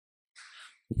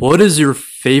What is your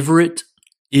favorite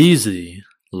easy,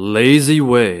 lazy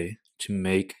way to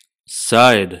make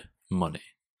side money?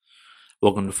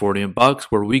 Welcome to 40 in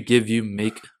Box, where we give you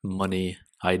make money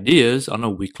ideas on a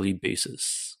weekly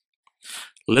basis.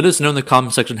 Let us know in the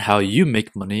comment section how you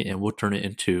make money, and we'll turn it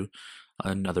into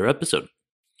another episode.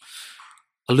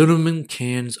 Aluminum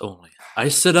cans only. I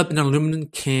set up an aluminum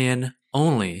can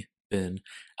only bin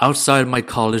outside my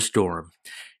college dorm.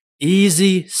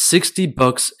 Easy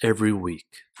 $60 every week.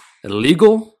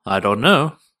 Illegal? I don't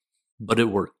know, but it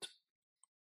worked.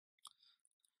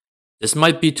 This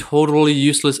might be totally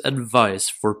useless advice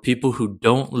for people who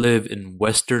don't live in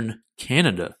Western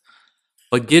Canada,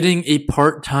 but getting a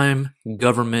part-time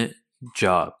government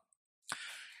job.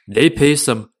 They pay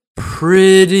some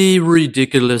pretty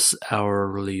ridiculous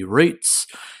hourly rates,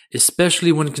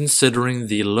 especially when considering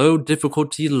the low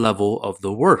difficulty level of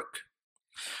the work.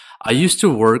 I used to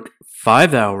work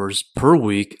 5 hours per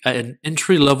week at an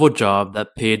entry-level job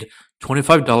that paid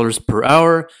 $25 per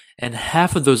hour, and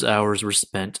half of those hours were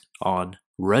spent on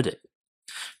Reddit.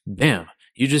 Bam,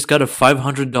 you just got a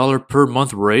 $500 per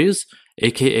month raise,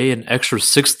 aka an extra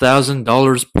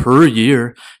 $6,000 per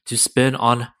year to spend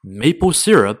on maple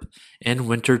syrup and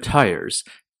winter tires.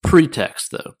 Pre-tax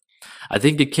though. I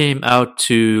think it came out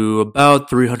to about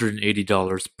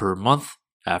 $380 per month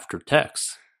after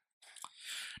tax.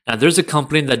 Now, there's a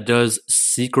company that does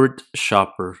secret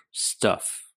shopper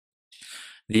stuff.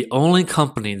 The only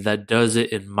company that does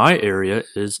it in my area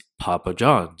is Papa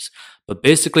John's. But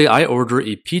basically, I order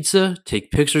a pizza, take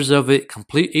pictures of it,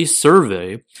 complete a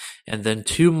survey, and then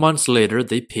 2 months later,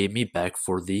 they pay me back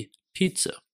for the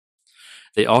pizza.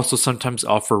 They also sometimes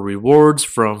offer rewards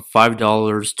from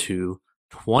 $5 to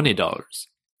 $20.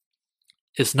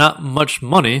 It's not much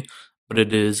money, but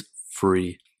it is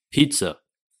free pizza.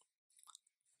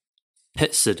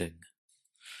 Pet sitting.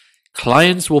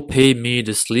 Clients will pay me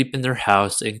to sleep in their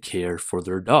house and care for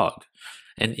their dog,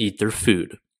 and eat their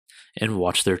food, and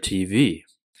watch their TV.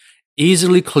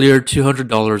 Easily cleared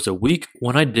 $200 a week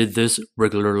when I did this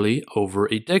regularly over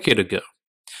a decade ago.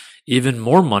 Even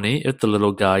more money if the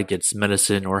little guy gets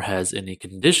medicine or has any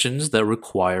conditions that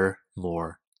require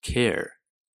more care.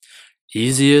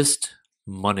 Easiest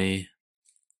money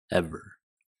ever.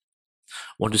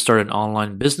 Want to start an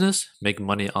online business, make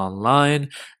money online?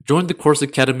 Join the course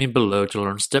academy below to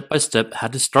learn step-by-step how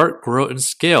to start, grow, and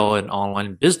scale an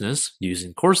online business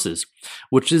using courses,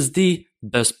 which is the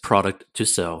best product to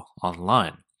sell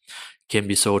online. Can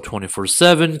be sold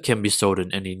 24/7, can be sold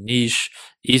in any niche,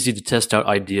 easy to test out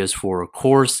ideas for a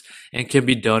course, and can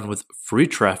be done with free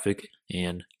traffic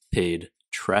and paid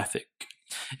traffic.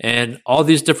 And all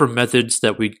these different methods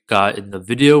that we got in the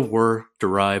video were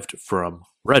derived from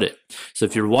Reddit. So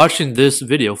if you're watching this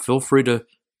video, feel free to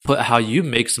put how you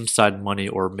make some side money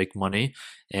or make money,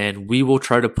 and we will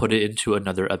try to put it into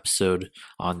another episode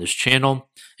on this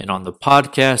channel and on the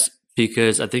podcast,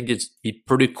 because I think it's be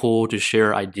pretty cool to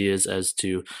share ideas as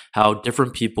to how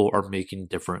different people are making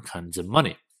different kinds of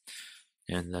money.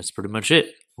 And that's pretty much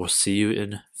it. We'll see you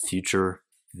in future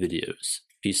videos.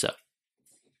 Peace out.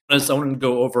 I want to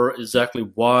go over exactly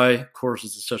why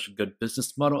courses is such a good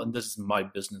business model, and this is my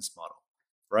business model.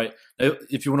 Right? Now,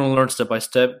 if you want to learn step by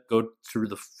step, go through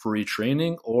the free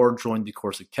training or join the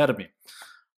course academy.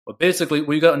 But basically,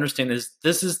 what you got to understand is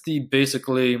this is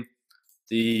basically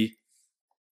the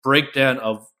breakdown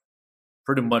of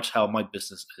pretty much how my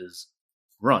business is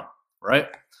run, right?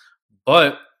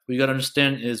 But what you got to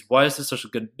understand is, why is this such a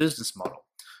good business model?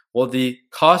 Well, the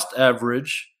cost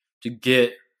average to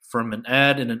get from an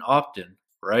ad and an opt-in,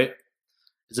 right,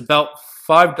 is about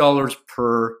 $5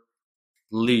 per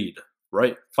lead.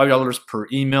 Right? $5 per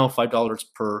email, $5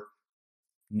 per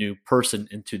new person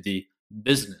into the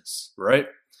business, right?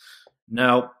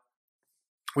 Now,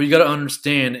 what you got to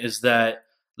understand is that,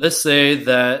 let's say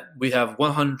that we have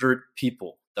 100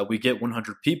 people, that we get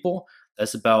 100 people,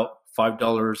 that's about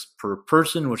 $5 per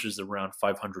person, which is around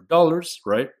 $500,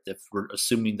 right? If we're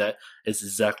assuming that it's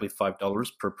exactly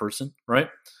 $5 per person, right?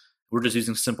 We're just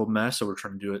using simple math, so we're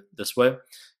trying to do it this way.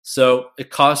 So it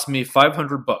costs me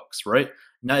 $500, right?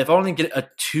 Now, if I only get a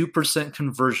 2%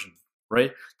 conversion,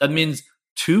 right, that means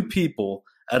 2 people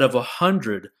out of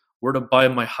 100 were to buy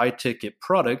my high-ticket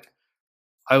product,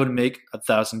 I would make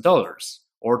 $1,000,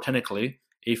 or technically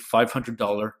a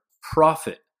 $500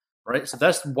 profit, right? So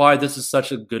that's why this is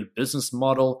such a good business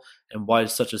model and why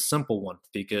it's such a simple one,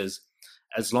 because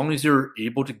as long as you're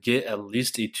able to get at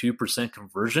least a 2%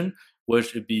 conversion,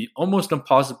 which would be almost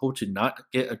impossible to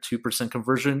not get a 2%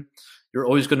 conversion, you're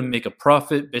always going to make a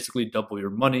profit, basically double your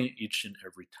money each and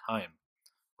every time,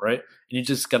 right? And you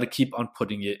just got to keep on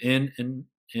putting it in,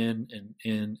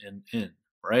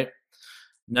 right?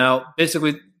 Now,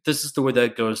 basically, this is the way that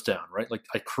it goes down, right? Like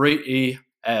I create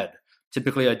a ad.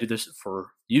 Typically, I do this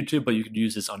for YouTube, but you could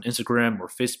use this on Instagram or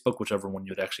Facebook, whichever one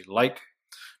you'd actually like.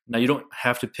 Now, you don't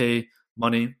have to pay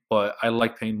money, but I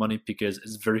like paying money because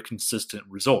it's very consistent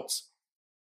results.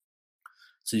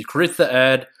 So you create the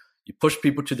ad, you push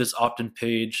people to this opt-in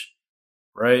page,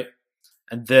 right?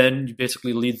 And then you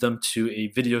basically lead them to a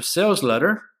video sales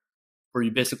letter where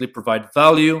you basically provide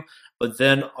value, but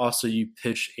then also you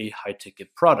pitch a high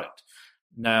ticket product.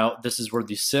 Now, this is where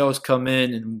the sales come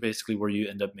in and basically where you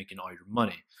end up making all your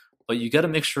money. But you got to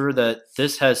make sure that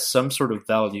this has some sort of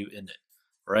value in it,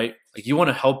 right? Like you want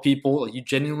to help people, like you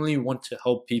genuinely want to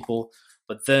help people,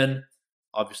 but then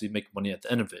obviously make money at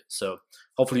the end of it. So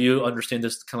hopefully you understand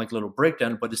this kind of like little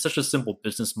breakdown, but it's such a simple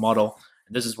business model.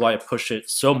 And this is why I push it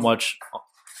so much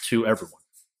to everyone.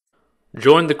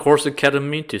 Join the Course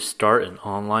Academy to start an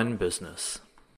online business.